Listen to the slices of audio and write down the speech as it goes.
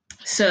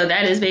So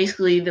that is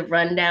basically the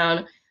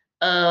rundown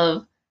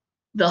of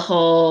the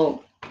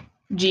whole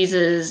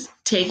Jesus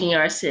taking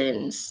our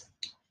sins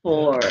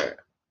for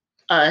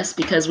us,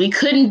 because we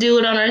couldn't do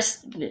it on our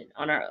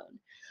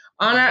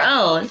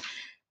own,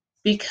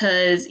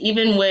 because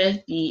even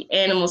with the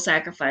animal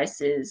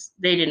sacrifices,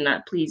 they did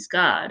not please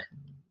God.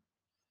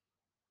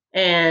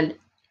 And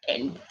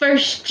in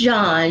First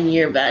John,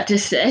 you're about to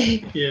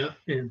say. Yeah,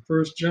 in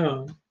First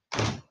John,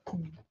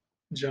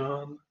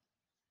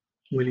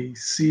 when he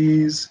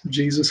sees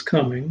Jesus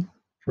coming,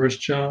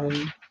 First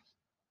John,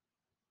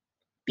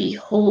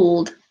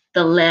 behold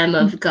the Lamb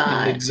of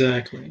God,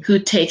 exactly, who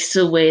takes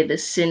away the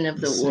sin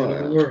of the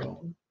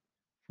world.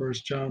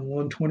 First John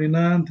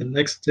 1:29. The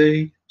next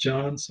day,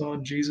 John saw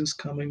Jesus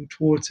coming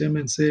towards him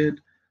and said,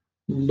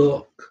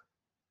 "Look,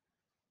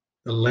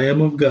 the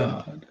Lamb of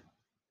God,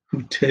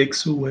 who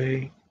takes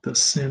away the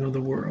sin of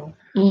the world."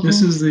 Mm-hmm.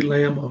 This is the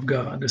Lamb of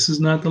God. This is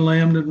not the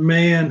lamb that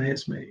man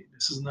has made.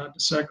 This is not the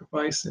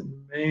sacrifice that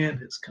man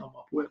has come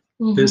up with.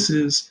 Mm-hmm. This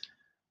is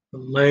the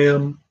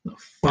Lamb, the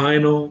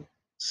final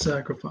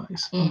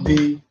sacrifice,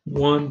 the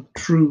one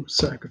true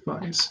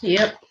sacrifice.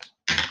 Yep.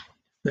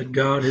 That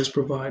God has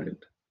provided.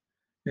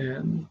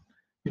 And,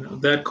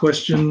 that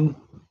question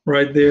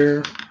right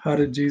there, how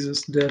did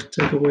Jesus' death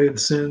take away the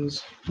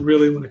sins?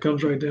 Really, when it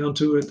comes right down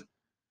to it,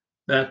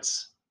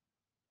 that's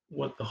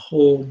what the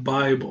whole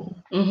Bible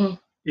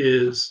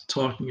is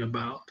talking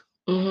about.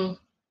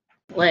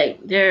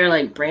 Like, there are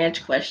like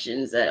branch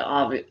questions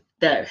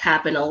that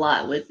happen a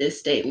lot with this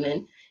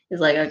statement. It's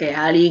like, okay,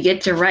 how do you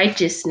get to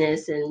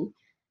righteousness?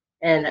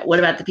 And what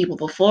about the people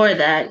before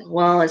that?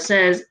 Well, it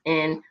says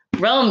in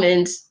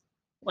Romans,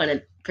 one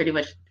of pretty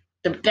much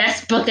the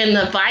best book in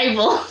the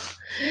Bible.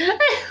 I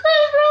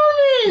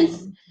love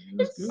Romans.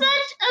 It's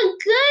such a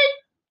good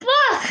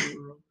book.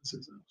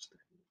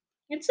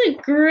 It's a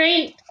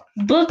great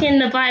book in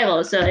the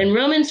Bible. So in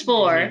Romans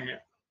 4,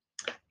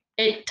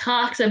 it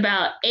talks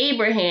about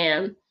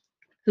Abraham,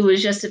 who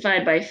was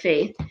justified by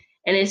faith.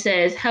 And it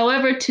says,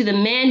 however, to the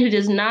man who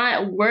does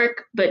not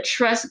work but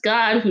trusts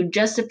God, who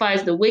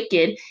justifies the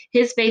wicked,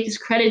 his faith is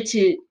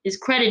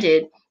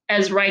credited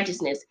as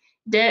righteousness.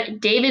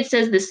 David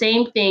says the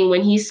same thing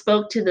when he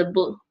spoke to the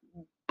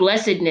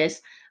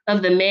blessedness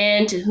of the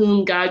man to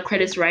whom God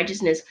credits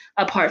righteousness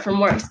apart from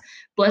works.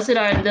 Blessed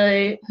are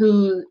they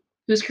whose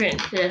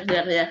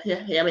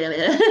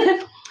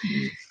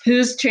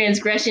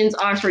transgressions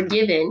are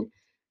forgiven,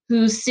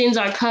 whose sins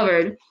are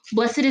covered.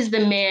 Blessed is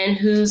the man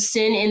whose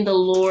sin in the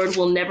Lord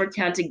will never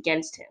count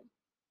against him.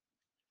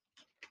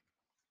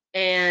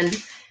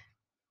 And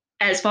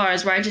as far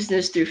as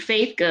righteousness through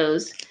faith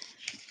goes,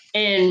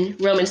 in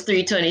Romans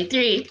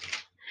 3:23,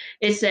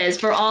 it says,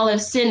 for all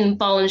have sinned and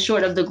fallen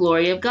short of the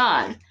glory of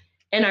God,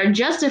 and are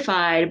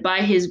justified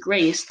by his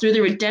grace through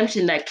the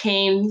redemption that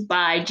came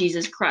by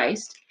Jesus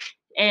Christ.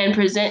 And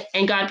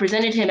God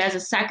presented him as a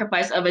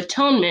sacrifice of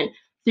atonement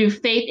through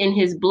faith in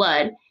his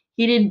blood.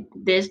 He did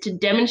this to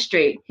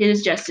demonstrate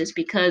his justice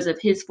because of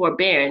his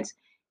forbearance.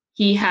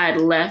 He had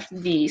left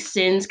the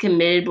sins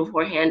committed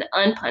beforehand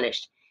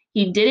unpunished.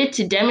 He did it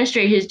to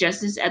demonstrate his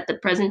justice at the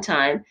present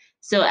time,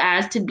 so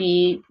as to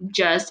be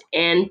just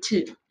and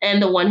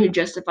the one who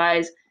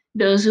justifies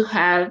those who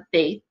have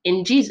faith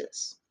in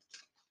Jesus.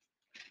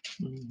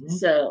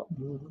 So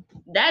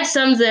that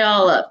sums it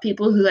all up.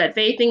 People who had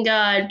faith in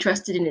God,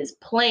 trusted in his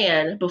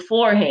plan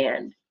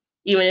beforehand,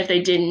 even if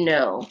they didn't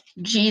know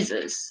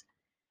Jesus.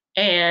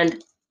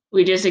 And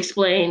we just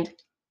explained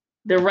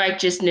the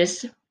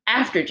righteousness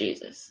after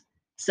Jesus.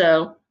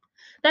 So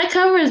that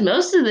covers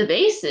most of the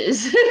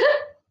bases.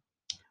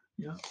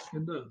 Yeah,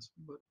 it does.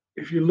 But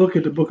if you look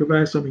at the book of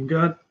Acts,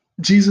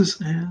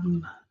 Jesus,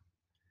 and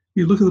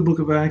you look at the book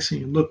of Acts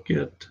and you look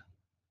at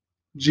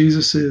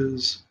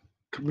Jesus's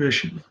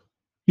commission.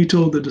 He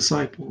told the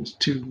disciples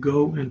to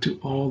go into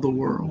all the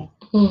world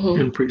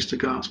and preach the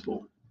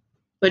gospel.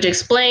 Which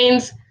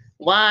explains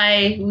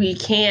why we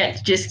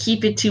can't just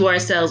keep it to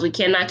ourselves. We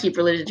cannot keep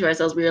religion to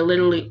ourselves. We are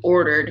literally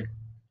ordered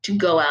to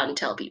go out and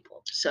tell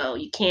people. So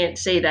you can't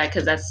say that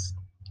because that's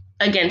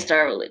against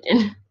our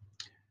religion.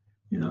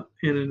 Yeah,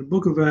 and in the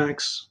book of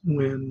Acts,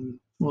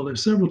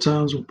 there's several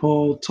times when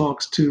Paul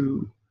talks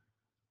to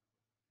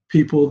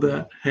people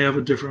that have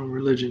a different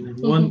religion.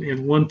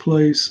 In one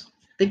place,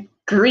 the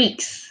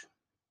Greeks.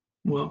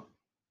 Well,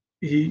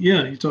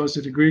 he talks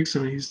to the Greeks,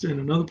 and he's in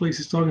another place.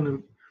 He's talking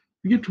to, I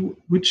forget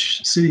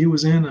which city he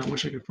was in. I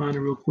wish I could find it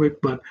real quick,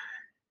 but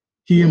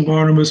he and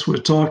Barnabas were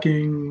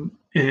talking,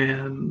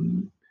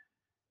 and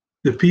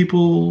the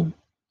people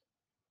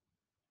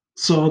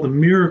saw the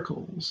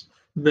miracles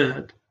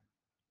that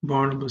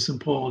Barnabas and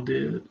Paul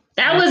did.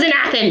 That was in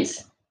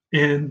Athens.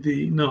 And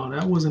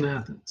that wasn't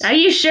Athens. Are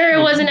you sure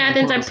it wasn't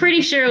Athens? I'm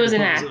pretty sure it was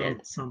in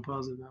Athens. I'm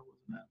positive that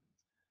wasn't Athens.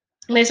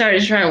 And they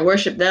started trying to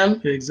worship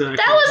them. Exactly.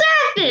 That was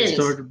Athens. They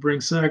started to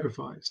bring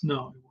sacrifice.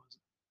 No, it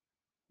wasn't.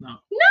 No,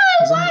 it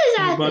was Athens.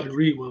 I was about to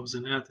read what was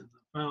in Athens. I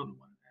found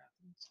one in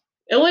Athens.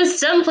 It was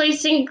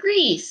someplace in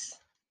Greece.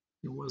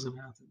 It wasn't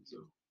Athens,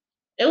 though.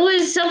 It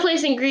was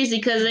someplace in Greece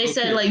because they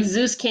said like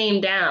Zeus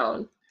came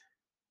down.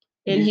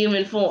 in Yeah.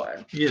 human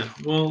form. Yeah,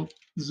 well,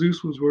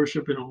 Zeus was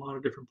worshipped in a lot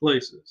of different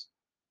places,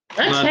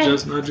 Okay.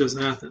 not just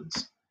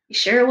Athens. You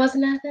sure it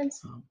wasn't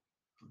Athens? I'm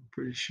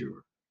pretty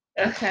sure.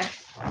 Okay.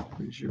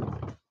 Pretty sure.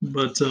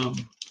 But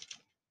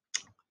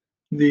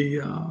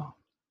the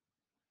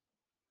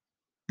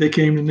they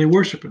came and they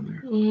worshiped him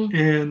there, Mhm.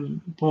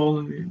 and Paul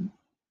and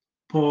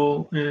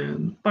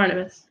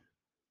Barnabas.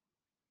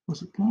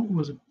 was it Paul?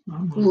 Was it I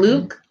don't know.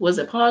 Luke? Was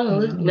it Paul and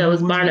Luke? No, it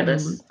was wasn't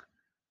Barnabas. Luke.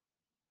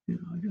 Yeah,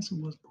 I guess it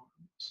was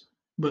Barnabas.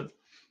 But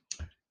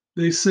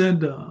they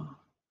said,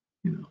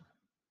 you know,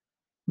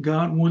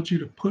 God wants you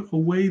to put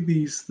away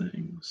these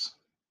things.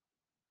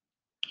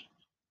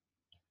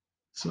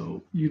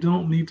 So you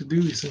don't need to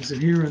do these things.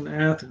 And here in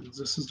Athens,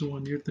 this is the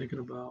one you're thinking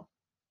about,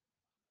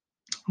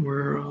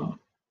 where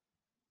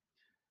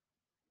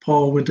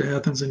Paul went to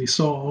Athens and he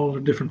saw all the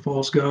different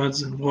false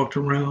gods and walked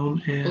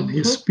around, and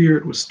his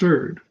spirit was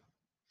stirred.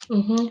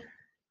 Mm-hmm.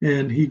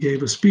 And he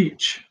gave a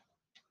speech.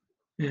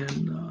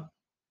 And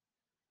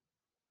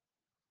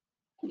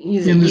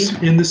in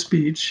the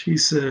speech, he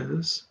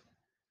says,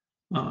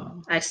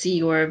 I see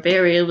you are a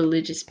very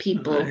religious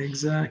people.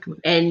 Exactly.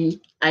 And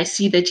I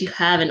see that you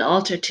have an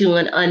altar to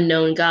an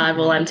unknown God.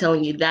 Well, I'm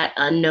telling you, that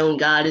unknown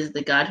God is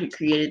the God who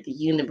created the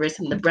universe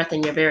and the breath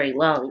in your very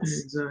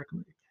lungs.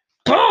 Exactly.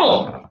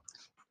 Boom!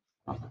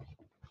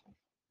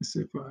 He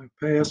said, "For I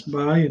passed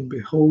by and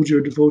behold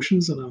your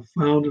devotions, and I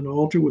found an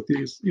altar with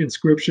the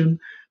inscription,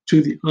 to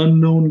the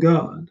unknown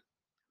God,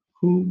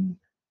 whom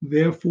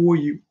therefore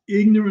you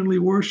ignorantly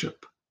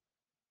worship.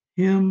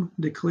 Him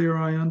declare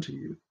I unto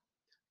you,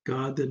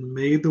 God that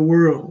made the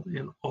world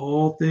and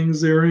all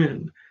things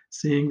therein,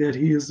 seeing that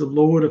he is the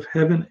Lord of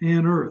heaven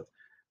and earth,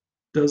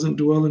 doesn't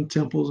dwell in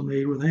temples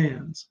made with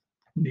hands,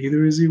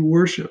 neither is he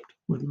worshipped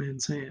with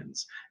men's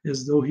hands,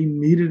 as though he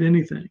needed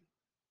anything,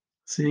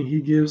 seeing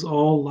he gives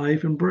all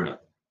life and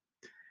breath.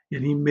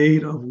 And he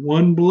made of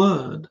one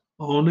blood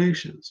all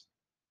nations."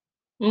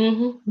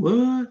 Mm-hmm.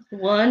 What?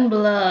 One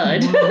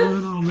blood. One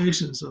blood all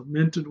nations of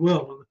men to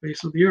dwell on the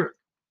face of the earth.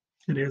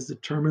 And has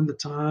determined the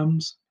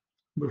times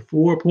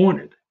before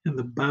appointed and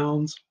the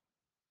bounds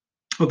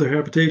of their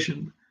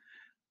habitation,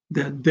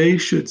 that they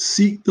should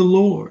seek the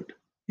Lord,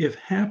 if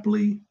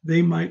haply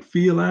they might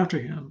feel after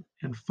him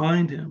and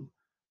find him,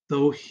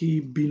 though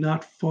he be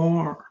not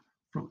far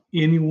from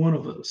any one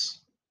of us.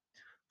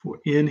 For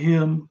in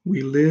him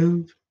we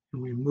live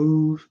and we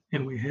move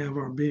and we have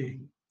our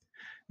being.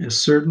 As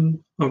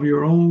certain of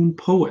your own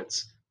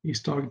poets,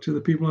 he's talking to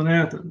the people in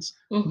Athens,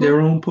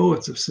 their own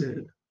poets have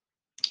said,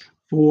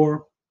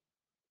 for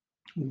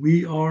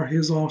we are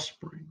his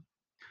offspring.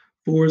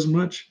 For as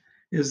much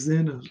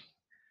then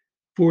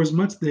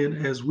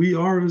as we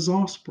are his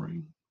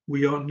offspring,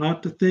 we ought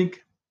not to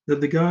think that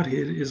the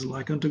Godhead is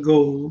like unto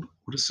gold,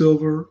 or to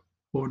silver,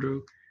 or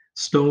to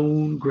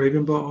stone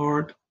graven by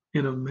art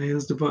and of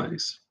man's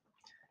device.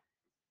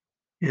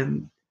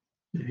 And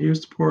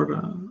here's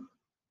the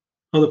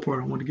other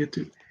part I want to get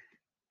to.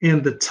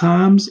 And the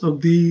times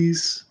of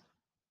these,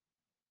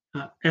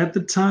 at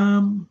the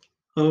time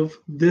of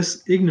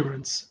this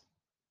ignorance,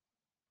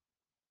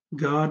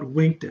 God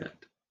winked at,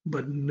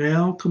 but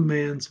now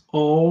commands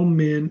all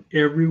men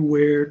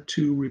everywhere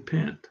to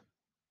repent,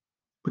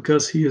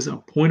 because he has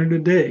appointed a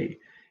day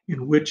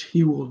in which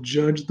he will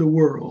judge the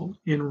world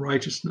in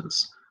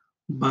righteousness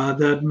by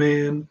that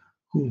man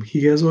whom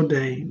he has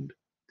ordained,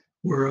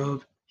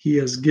 whereof he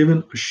has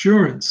given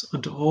assurance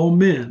unto all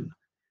men,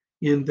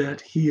 in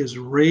that he has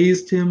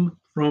raised him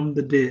from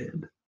the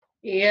dead.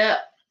 Yep.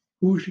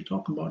 Who is she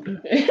talking about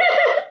there?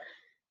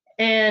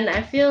 And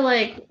I feel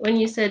like when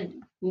you said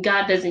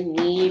God doesn't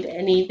need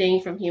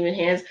anything from human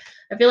hands,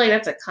 I feel like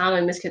that's a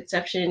common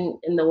misconception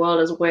in the world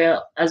as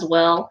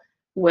well,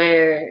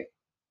 where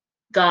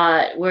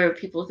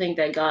people think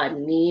that God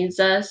needs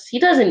us. He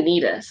doesn't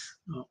need us.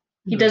 No,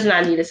 he does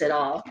not need us at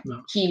all.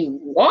 No. He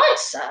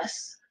wants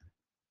us.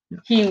 Yeah.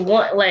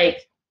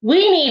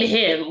 We need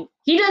him.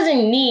 He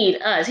doesn't need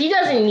us. He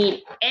doesn't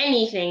need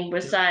anything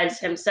besides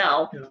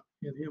himself. Yeah,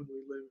 in him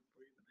we live and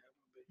breathe and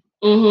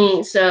have our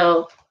being.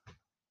 So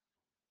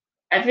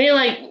I feel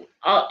like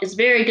it's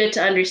very good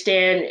to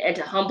understand and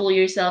to humble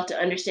yourself to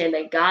understand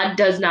that God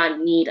does not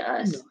need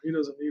us. No, he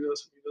doesn't need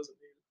us. He doesn't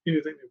need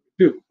anything that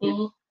we do.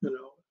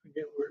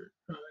 Again,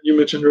 you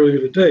mentioned earlier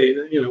today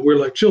that we're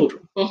like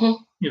children. When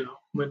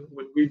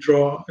we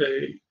draw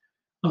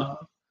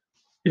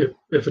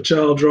if a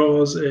child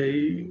draws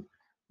a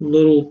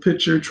little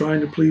picture trying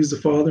to please the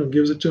father and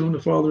gives it to him,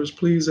 the father is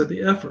pleased at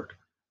the effort,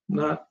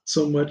 not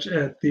so much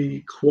at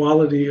the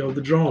quality of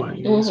the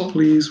drawing. He's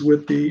pleased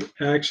with the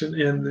action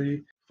and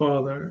the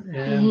father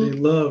and the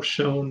love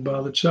shown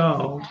by the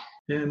child.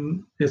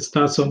 And it's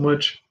not so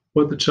much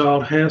what the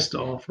child has to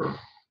offer.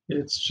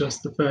 It's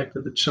just the fact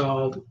that the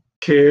child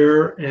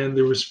care and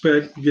the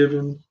respect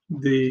given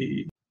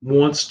the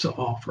wants to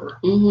offer.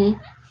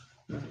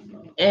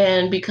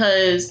 And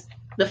because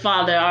the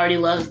father already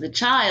loves the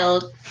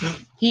child,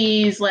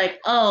 he's like,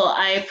 oh,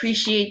 I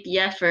appreciate the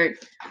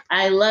effort.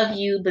 I love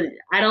you, but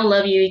I don't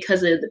love you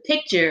because of the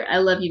picture. I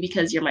love you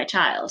because you're my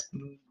child.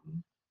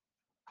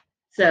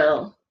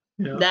 So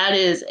Yeah. That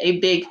is a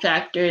big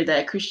factor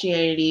that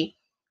Christianity,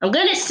 I'm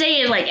going to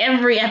say it like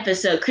every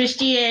episode,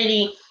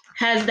 Christianity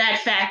has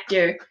that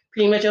factor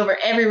pretty much over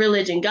every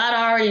religion. God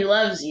already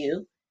loves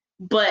you,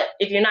 but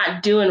if you're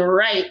not doing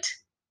right,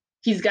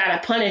 he's got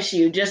to punish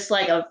you, just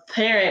like a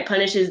parent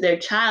punishes their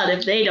child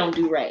if they don't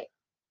do right.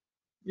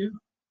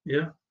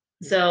 Yeah.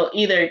 So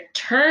either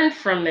turn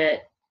from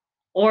it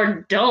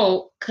or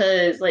don't,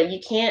 because like you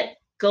can't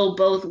go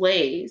both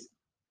ways.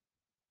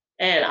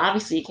 And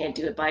obviously you can't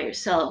do it by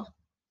yourself.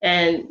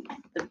 And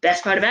the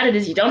best part about it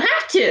is you don't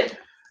have to.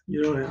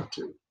 You don't have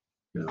to.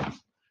 Yeah.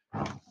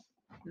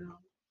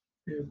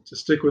 And to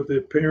stick with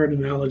the parent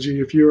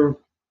analogy, if your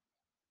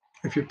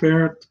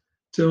parent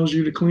tells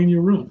you to clean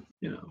your room,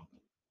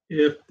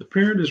 if the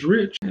parent is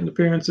rich and the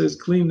parent says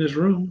clean this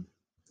room,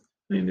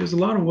 I mean, there's a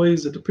lot of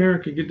ways that the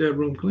parent could get that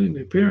room clean.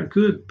 The parent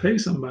could pay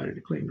somebody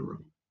to clean the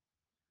room.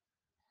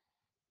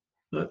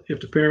 But if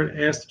the parent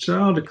asks the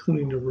child to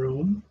clean the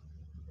room,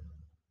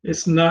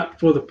 it's not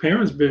for the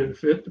parent's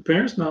benefit. The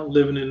parent's not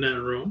living in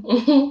that room.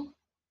 Mm-hmm.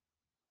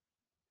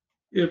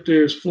 If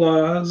there's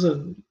flies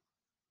and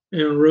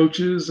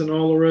roaches and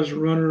all the rest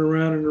running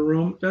around in the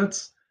room,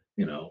 that's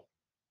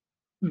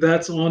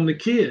that's on the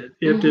kid.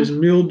 If there's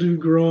mildew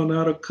growing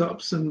out of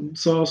cups and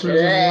saucers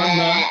and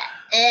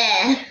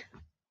whatnot,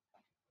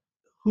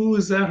 who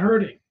is that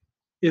hurting?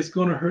 It's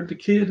going to hurt the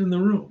kid in the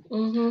room,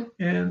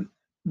 and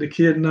the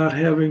kid not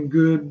having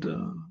good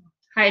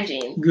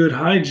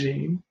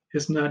hygiene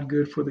is not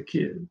good for the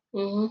kid.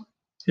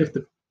 If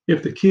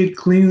the kid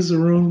cleans the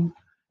room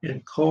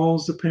and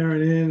calls the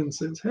parent in and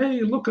says,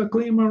 "Hey, look, I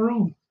cleaned my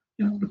room,"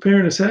 the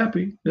parent is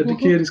happy that the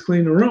kid has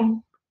cleaned the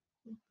room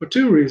for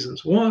two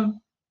reasons. One,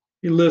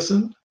 he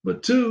listened,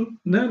 but two,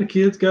 now the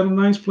kid's got a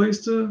nice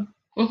place to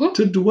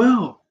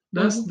dwell.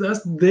 That's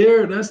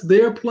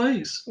their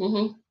place.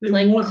 It's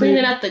like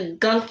cleaning up the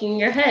gunk in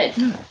your head.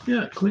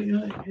 Yeah,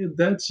 clean.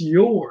 That's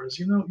yours.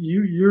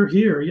 You're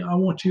here. I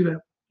want you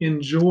to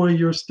enjoy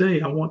your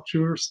stay. I want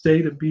your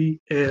stay to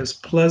be as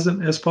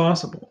pleasant as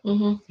possible.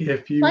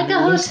 If you like a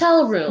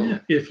hotel room. Yeah,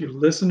 if you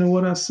listen to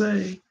what I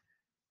say,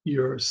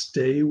 your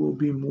stay will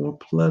be more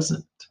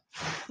pleasant.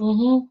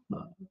 Well,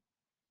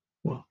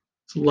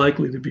 it's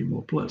likely to be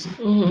more pleasant.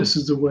 This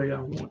is the way I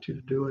want you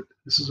to do it.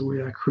 This is the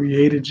way I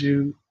created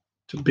you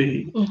to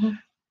be.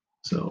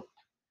 So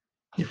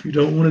if you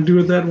don't want to do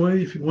it that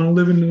way, if you want to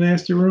live in the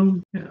nasty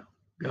room,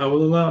 God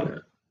will allow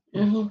that.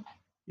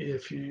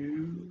 If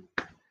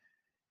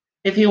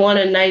you want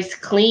a nice,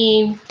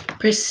 clean,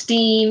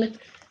 pristine,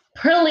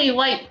 pearly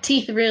white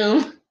teeth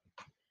room,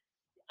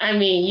 I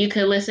mean, you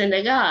can listen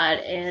to God.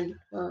 And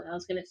well, I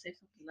was going to say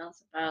something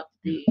else about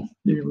you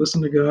can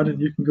listen to God,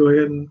 and you can go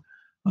ahead and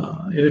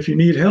if you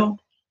need help,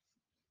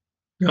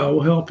 God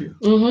will help you.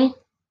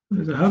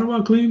 How do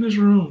I clean this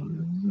room?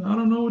 I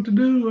don't know what to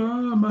do.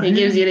 He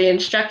gives you the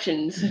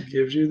instructions. He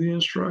gives you the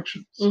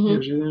instructions.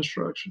 Gives you the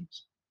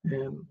instructions,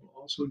 and will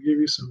also give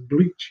you some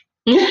bleach.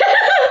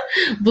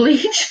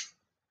 Bleach.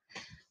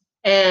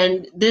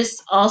 And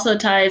this also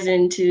ties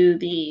into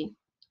the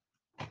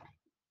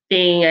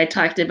thing I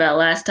talked about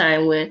last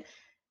time with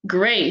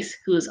Grace,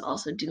 who is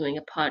also doing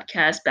a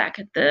podcast back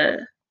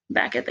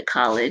at the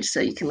college,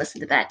 so you can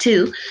listen to that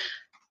too.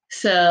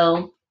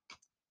 So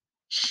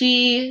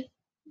she,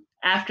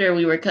 after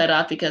we were cut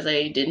off because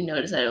I didn't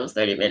notice that it was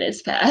 30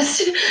 minutes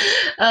past,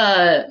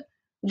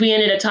 we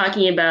ended up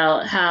talking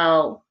about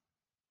how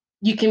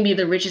you can be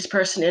the richest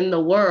person in the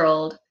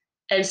world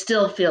and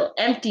still feel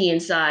empty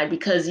inside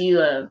because you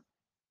have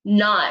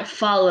not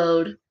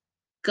followed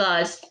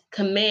God's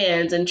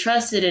commands and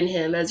trusted in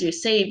him as your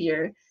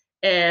savior.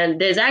 And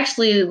there's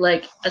actually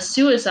like a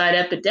suicide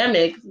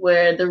epidemic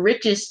where the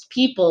richest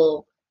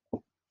people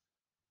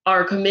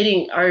are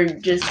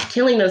just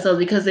killing themselves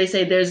because they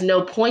say there's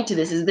no point to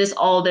this. Is this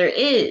all there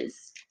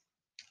is?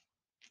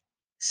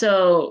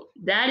 So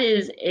that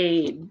is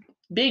a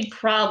big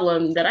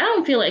problem that I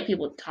don't feel like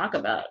people talk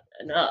about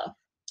enough.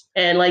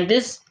 And like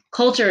this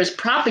culture is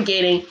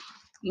propagating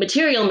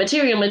material,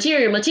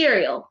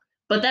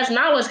 but that's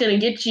not what's going to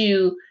get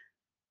you,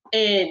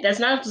 and that's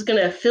not what's going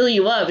to fill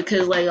you up,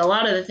 because like a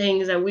lot of the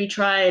things that we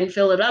try and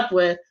fill it up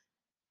with,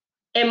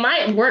 it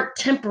might work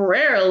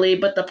temporarily,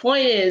 but the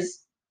point is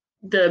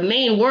the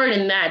main word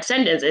in that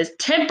sentence is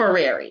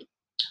temporary.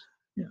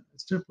 Yeah,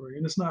 it's temporary,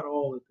 and it's not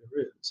all that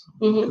there is,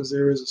 because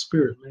there is a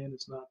spirit, man.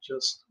 It's not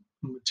just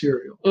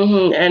material.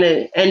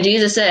 And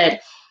Jesus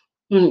said,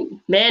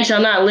 man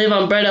shall not live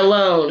on bread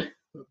alone,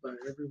 but by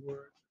every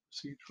word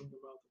received from the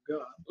mouth of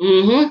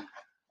God.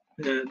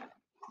 And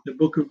the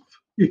book of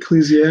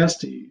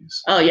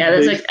Ecclesiastes. Oh yeah,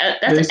 that's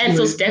an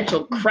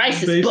existential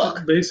crisis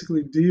book.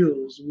 Basically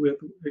deals with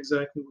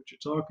exactly what you're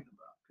talking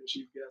about, because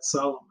you've got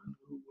Solomon,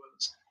 who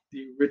was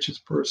the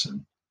richest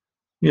person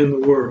in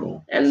the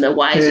world and the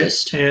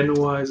wisest,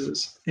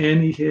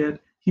 and he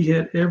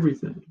had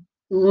everything.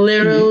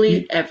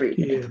 Literally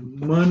everything. He had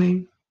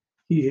money.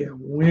 He had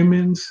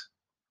women's.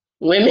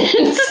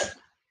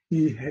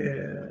 He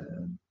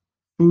had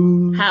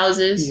food.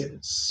 Houses. He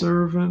had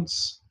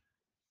servants.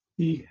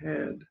 He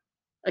had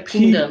a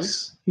kingdom.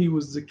 Peace. He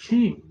was the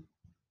king.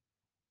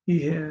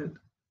 he had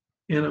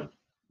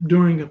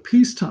during a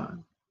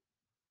peacetime,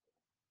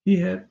 he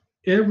had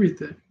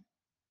everything,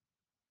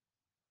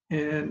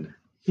 and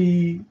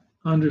he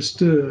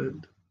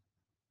understood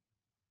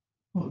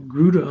or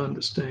grew to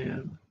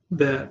understand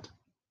that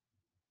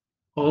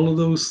all of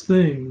those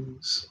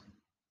things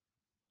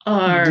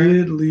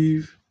did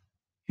leave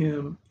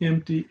him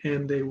empty,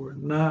 and they were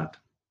not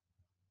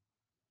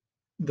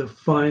the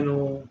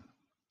final,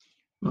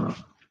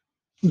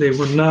 they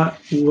were not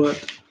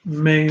what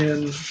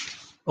man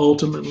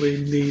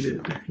ultimately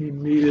needed. He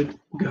needed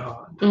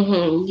God.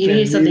 Mm-hmm. He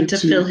needed something to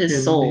fill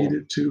his soul.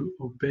 Needed to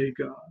obey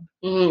God.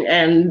 Mm-hmm.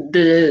 And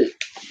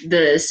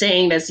the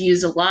saying that's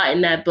used a lot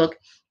in that book,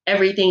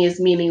 everything is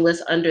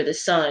meaningless under the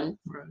sun.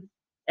 Right.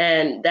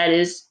 And that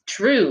is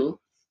true.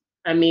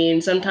 I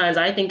mean, sometimes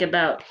when I think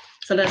about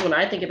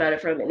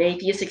it from an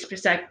atheistic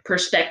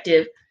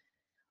perspective,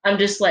 I'm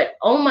just like,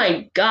 oh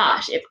my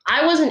gosh, if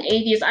I was an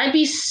atheist, I'd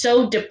be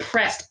so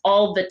depressed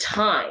all the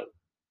time.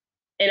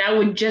 And I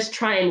would just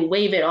try and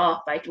wave it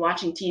off by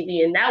watching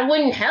TV, and that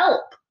wouldn't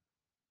help.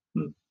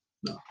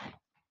 No.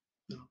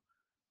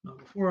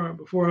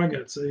 Before I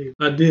got saved,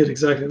 I did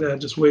exactly that,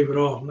 just wave it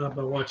off, not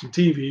by watching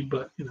TV,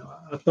 but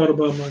I thought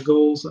about my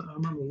goals. I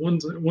remember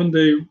one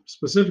day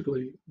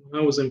specifically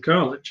when I was in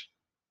college,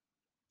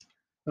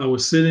 I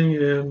was sitting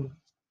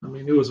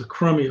it was a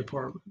crummy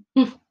apartment.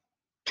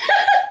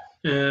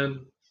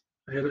 And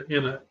I had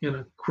in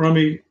a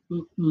crummy,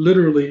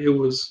 literally, it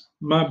was,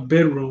 my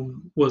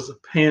bedroom was a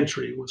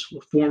pantry. It was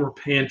a former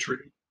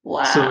pantry.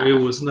 Wow. So it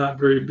was not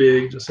very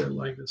big, just had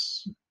like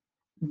this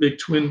big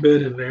twin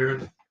bed in there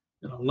and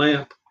a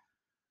lamp.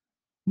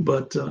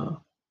 But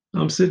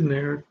I'm sitting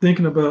there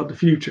thinking about the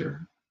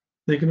future,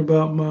 thinking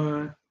about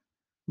my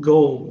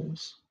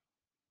goals.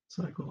 It's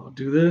like, well, I'll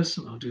do this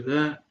and I'll do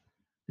that,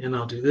 and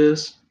I'll do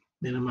this.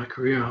 Then in my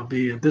career, I'll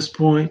be at this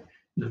point,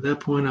 and at that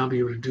point, I'll be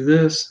able to do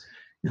this.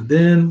 And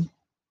then,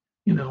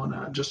 and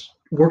I just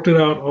worked it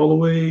out all the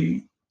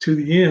way to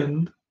the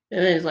end.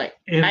 And then it's like,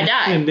 I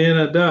die. And then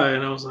I die.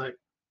 And I was like,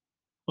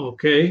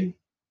 okay.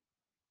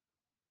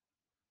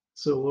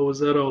 So what was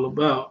that all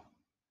about?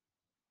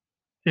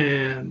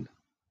 And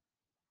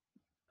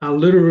I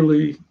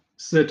literally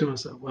said to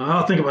myself, well,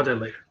 I'll think about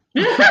that later.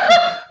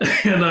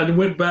 And I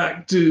went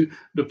back to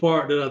the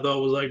part that I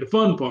thought was like the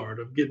fun part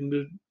of getting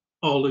to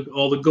all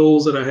the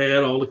goals that I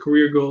had, all the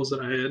career goals that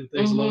I had, and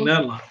things along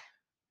that line.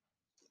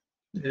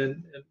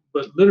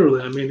 But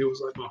literally, it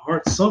was like my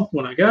heart sunk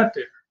when I got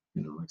there.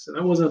 Like I said,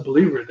 I wasn't a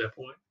believer at that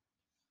point.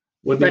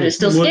 But it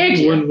still scared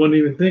you. Wasn't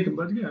even thinking,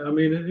 but yeah,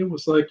 it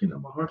was like,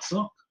 my heart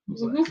sunk. It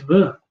was like,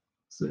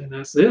 and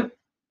that's it.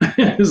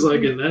 It's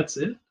like, and that's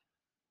it.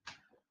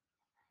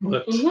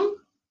 But,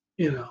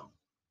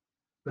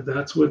 but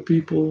that's what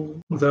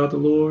people without the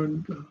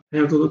Lord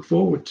have to look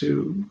forward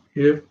to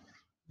if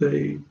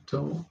they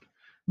don't.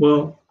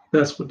 Well,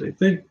 that's what they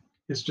think.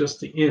 It's just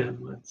the end.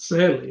 But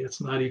sadly, it's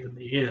not even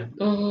the end.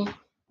 Mm-hmm.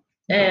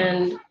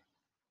 And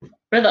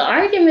for the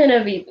argument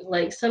of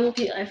like some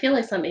people, I feel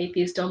like some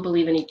atheists don't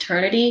believe in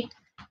eternity,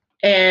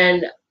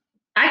 and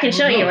I can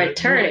show you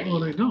eternity. Well,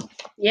 they don't.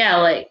 Yeah,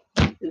 like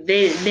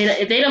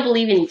if they don't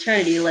believe in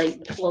eternity, like,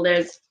 well,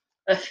 there's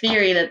a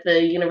theory that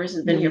the universe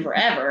has been here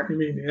forever. You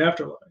mean the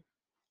afterlife?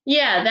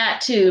 Yeah,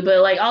 that too, but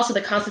like also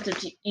the concept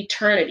of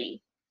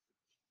eternity,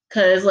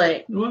 because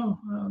like, well,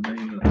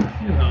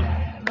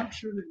 I'm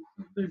sure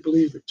they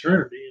believe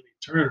eternity,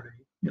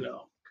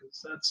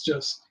 because that's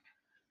just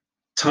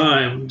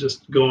time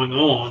just going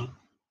on.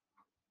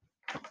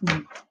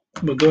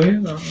 But go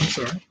ahead. I'm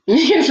sorry.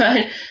 You're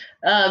fine.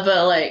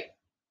 But like,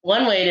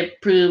 one way to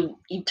prove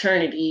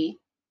eternity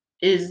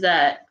is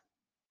that,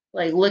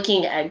 like,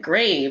 looking at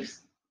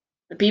graves,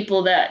 the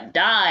people that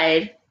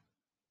died,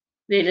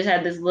 they just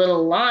had this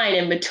little line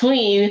in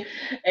between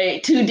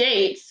two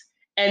dates,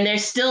 and they're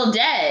still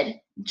dead.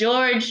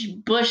 George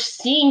Bush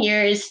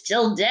Sr. is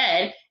still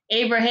dead.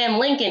 Abraham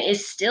Lincoln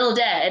is still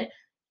dead.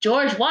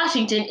 George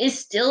Washington is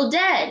still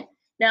dead.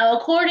 Now,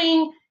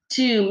 according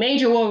to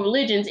major world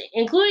religions,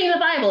 including the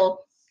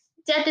Bible,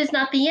 death is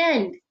not the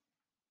end.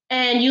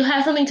 And you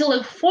have something to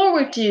look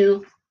forward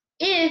to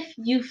if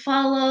you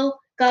follow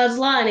God's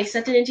law and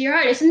accept it into your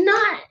heart. It's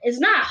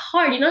not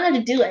hard. You don't have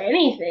to do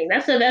anything.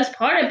 That's the best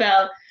part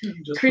about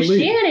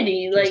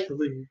Christianity.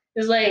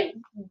 It's like,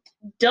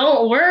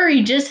 don't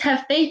worry, just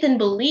have faith and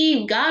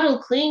believe. God will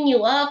clean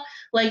you up.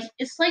 Like,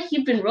 it's like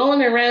you've been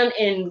rolling around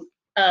in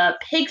a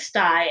pigsty,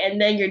 and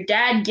then your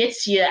dad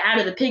gets you out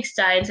of the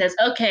pigsty and says,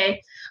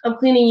 okay, I'm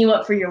cleaning you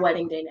up for your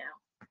wedding day now.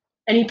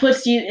 And he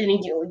puts you, and he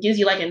gives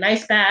you like a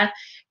nice bath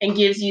and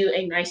gives you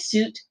a nice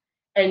suit,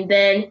 and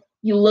then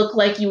you look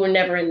like you were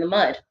never in the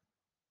mud.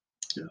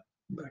 Yeah,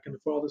 back in the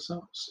Father's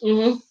house.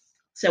 Mm-hmm.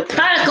 So,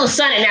 prodigal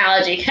son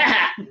analogy.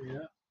 Yeah,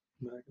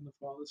 back in the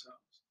Father's house.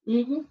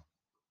 Mm-hmm.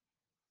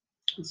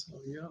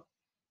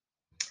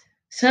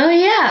 So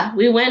yeah,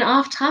 we went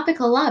off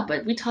topic a lot,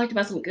 but we talked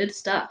about some good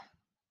stuff.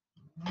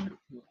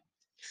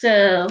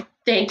 So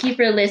Thank you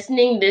for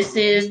listening. This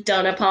is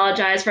Don't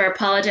Apologize for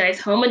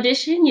Apologize Home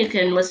Edition. You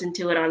can listen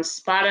to it on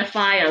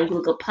Spotify, on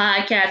Google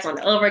Podcasts,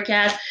 on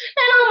Overcast,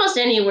 and almost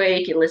anywhere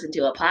you can listen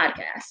to a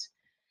podcast.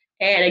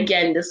 And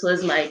again, this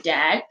was my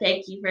dad.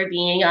 Thank you for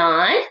being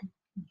on. All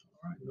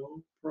right,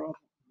 no problem.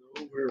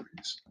 No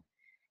worries.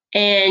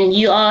 And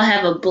you all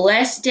have a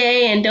blessed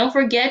day. And don't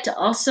forget to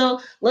also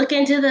look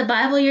into the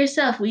Bible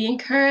yourself. We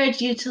encourage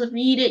you to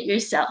read it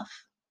yourself.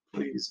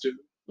 Please do.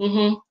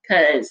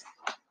 Because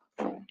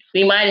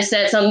we might have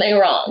said something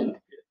wrong.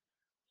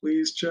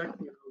 Please check.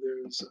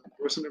 There's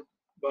a verse in the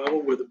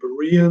Bible where the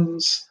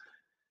Bereans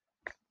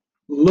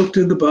looked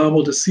at the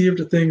Bible to see if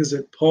the things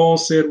that Paul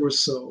said were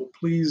so.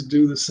 Please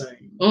do the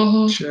same.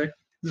 Check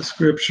the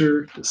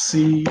scripture to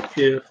see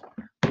if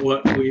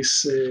what we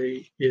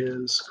say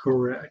is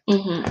correct.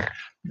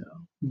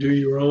 Do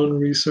your own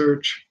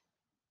research,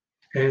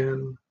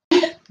 and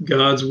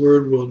God's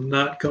word will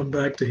not come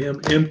back to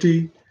him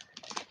empty.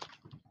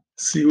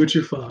 See what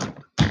you find.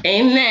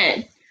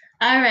 Amen.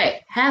 All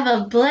right. Have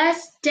a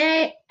blessed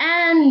day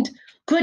and